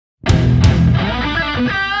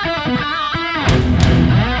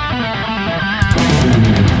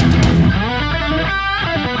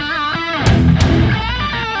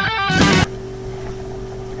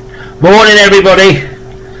Morning everybody.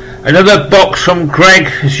 Another box from Greg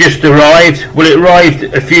has just arrived. Well, it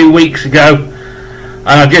arrived a few weeks ago and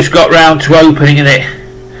I've just got round to opening it.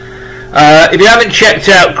 If you haven't checked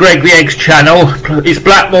out Greg the Egg's channel, it's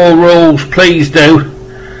Blackmore Rules, please do.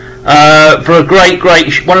 For a great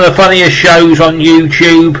one of the funniest shows on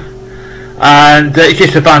YouTube, and it's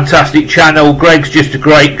just a fantastic channel. Greg's just a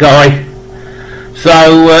great guy.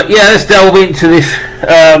 So yeah, let's delve into this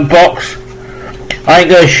box. I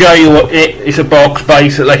ain't going to show you what it's a box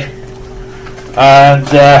basically, and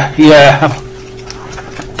yeah,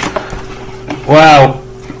 wow.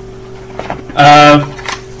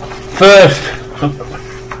 First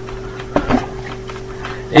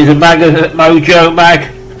is a Mojo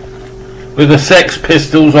mag with the Sex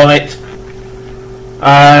Pistols on it,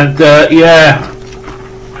 and yeah,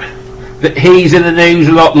 he's in the news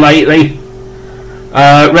a lot lately.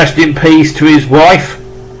 Rest in peace to his wife,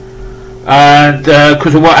 and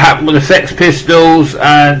because of what happened with the Sex Pistols,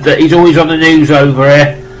 and he's always on the news over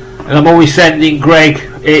here, and I'm always sending Greg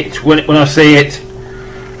it when I see it.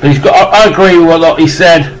 And he's got, I agree with a lot he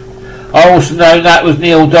said. I also know that was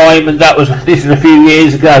Neil Diamond. This is a few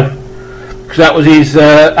years ago, because that was his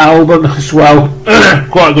album as well.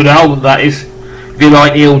 Quite a good album that is, if you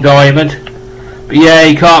like Neil Diamond. But yeah,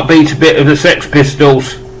 you can't beat a bit of the Sex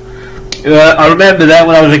Pistols. I remember them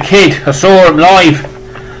when I was a kid. I saw them live,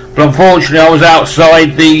 but unfortunately I was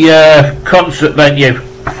outside the concert venue.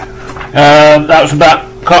 That was about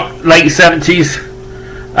late 70s,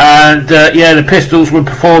 and yeah, the Pistols were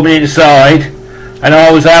performing inside and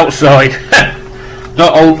I was outside.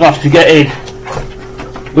 Not old enough to get in.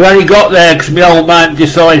 We only got there because my old man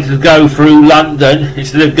decided to go through London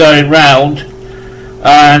instead of going round,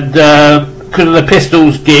 and because of the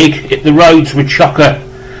Pistols gig, the roads were chocker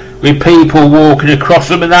with people walking across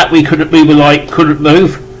them, and that we couldn't move,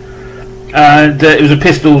 and it was a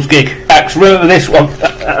Pistols gig. Remember this one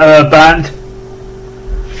band?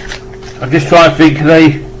 I'm just trying to think of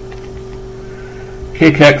the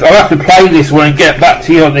Kick-Axe. I'll have to play this one and get back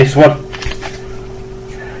to you on this one.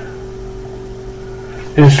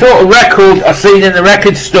 It's a sort of record I've seen in the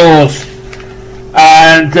record stores,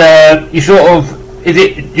 and you sort of, do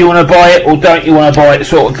you want to buy it or don't you want to buy it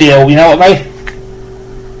sort of deal, you know what I mean?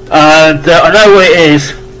 And I know what it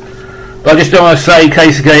is, but I just don't want to say in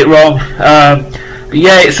case I get it wrong. But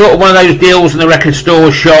yeah, it's sort of one of those deals in the record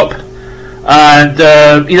store shop, and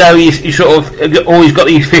you know, you sort of always got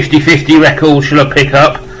these 50-50 records should I pick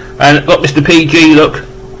up, and got Mr. PG look.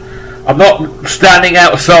 I'm not standing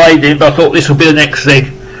outside him, but I thought this would be the next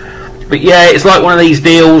thing. But yeah, it's like one of these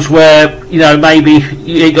deals where, you know, maybe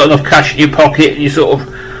you ain't got enough cash in your pocket and you're sort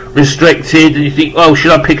of restricted, and you think, oh,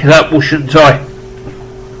 should I pick it up or shouldn't I?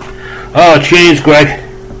 Oh, cheers, Greg.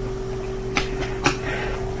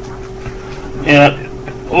 Yeah.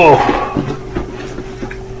 Oh.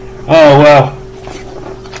 Oh, wow.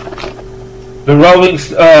 The Rolling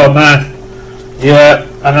oh, man. Yeah,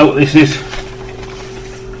 I know what this is.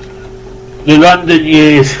 The London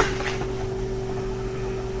Years.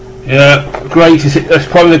 Yeah, that's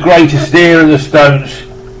probably the greatest era of the Stones.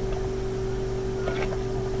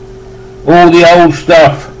 All the old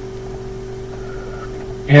stuff.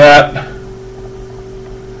 Yeah.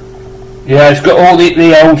 Yeah, it's got all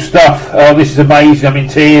the old stuff. Oh, this is amazing. I'm in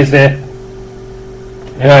tears there.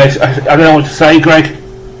 Yeah, I don't know what to say, Greg.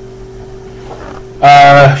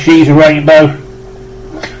 She's a Rainbow.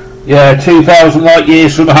 Yeah, 2,000 Light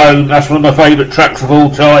Years from Home. That's one of my favourite tracks of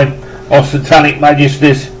all time. Of Satanic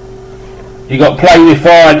Majesties. You got Play With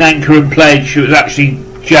Fire, Nanker and Pledge. It was actually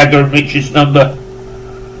Jagger and Richard's number.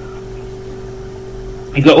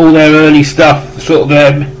 You got all their early stuff, sort of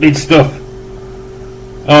their mid stuff.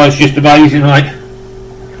 Oh, it's just amazing, mate.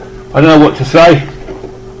 I don't know what to say.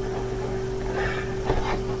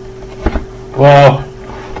 Wow.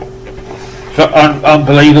 So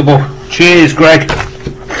unbelievable. Cheers, Greg.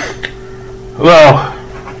 Well,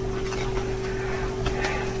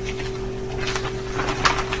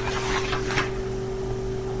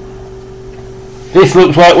 this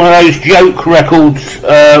looks like one of those joke records.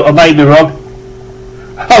 I may be wrong.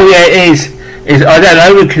 Oh yeah, it is. I don't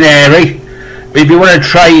know, the Canary. But if you want to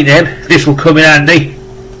train him, this will come in handy.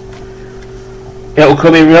 It'll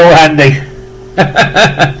come in real handy.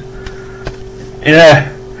 Yeah.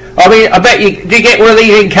 I mean, I bet do you get one of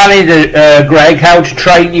these in Canada, Greg? How to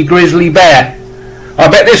train your grizzly bear. I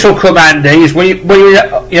bet this will come handy. Is when you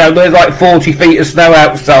know, there's like 40 feet of snow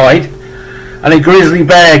outside, and a grizzly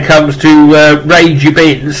bear comes to raid your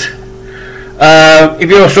bins. If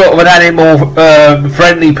you're sort of an animal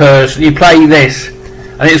friendly person, you play this,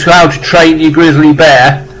 and it's how to train your grizzly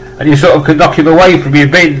bear, and you sort of can knock him away from your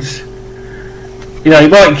bins. You know, he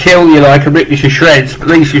might kill you like and rip you to shreds,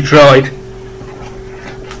 but at least you tried.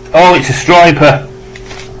 Oh, it's a striper.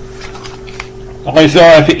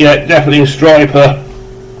 I think, yeah, definitely a striper.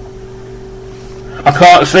 I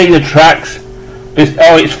can't see the tracks.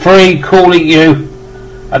 It's Free Calling You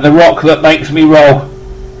and The Rock That Makes Me Roll.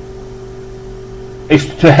 It's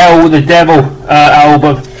To Hell With the Devil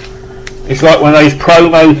album. It's like one of those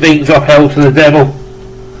promo things off Hell to the Devil.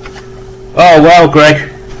 Oh well, Greg.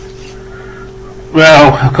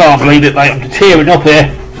 Well, I can't believe it, mate. I'm tearing up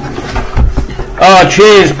here. Oh,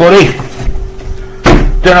 cheers, buddy.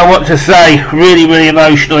 Don't know what to say. Really, really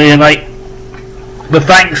emotional here, mate. But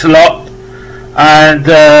thanks a lot. And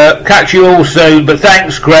catch you all soon. But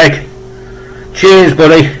thanks, Greg. Cheers,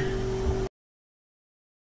 buddy.